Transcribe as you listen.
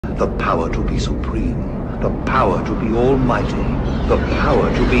The power to be supreme, the power to be almighty, the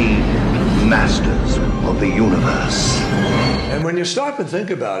power to be masters of the universe. And when you stop and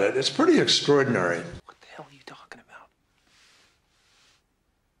think about it, it's pretty extraordinary. What the hell are you talking about?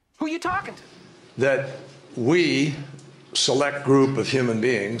 Who are you talking to? That we, select group of human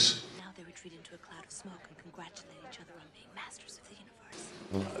beings, Now they retreat into a cloud of smoke and congratulate each other on being masters of the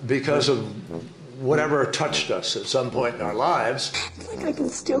universe. because of whatever touched us at some point in our lives, It's like I can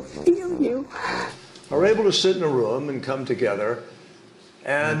still feel you. are able to sit in a room and come together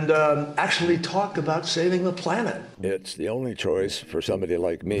and actually talk about saving the planet. It's the only choice for somebody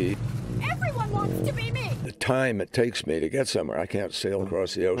like me. Everyone wants to be me. The time it takes me to get somewhere. I can't sail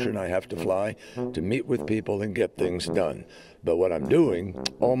across the ocean. I have to fly to meet with people and get things done. But what I'm doing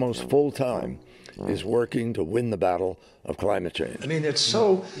almost full time is working to win the battle of climate change. I mean, it's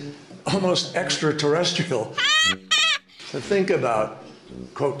so almost extraterrestrial to think about,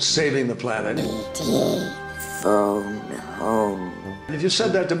 quote, saving the planet. Phone home. If you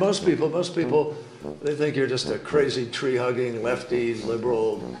said that to most people, they think you're just a crazy tree-hugging, lefty,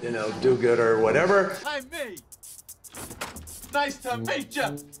 liberal, do-gooder, whatever. I'm me. Nice to meet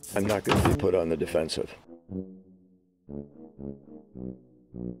you. I'm not going to be put on the defensive.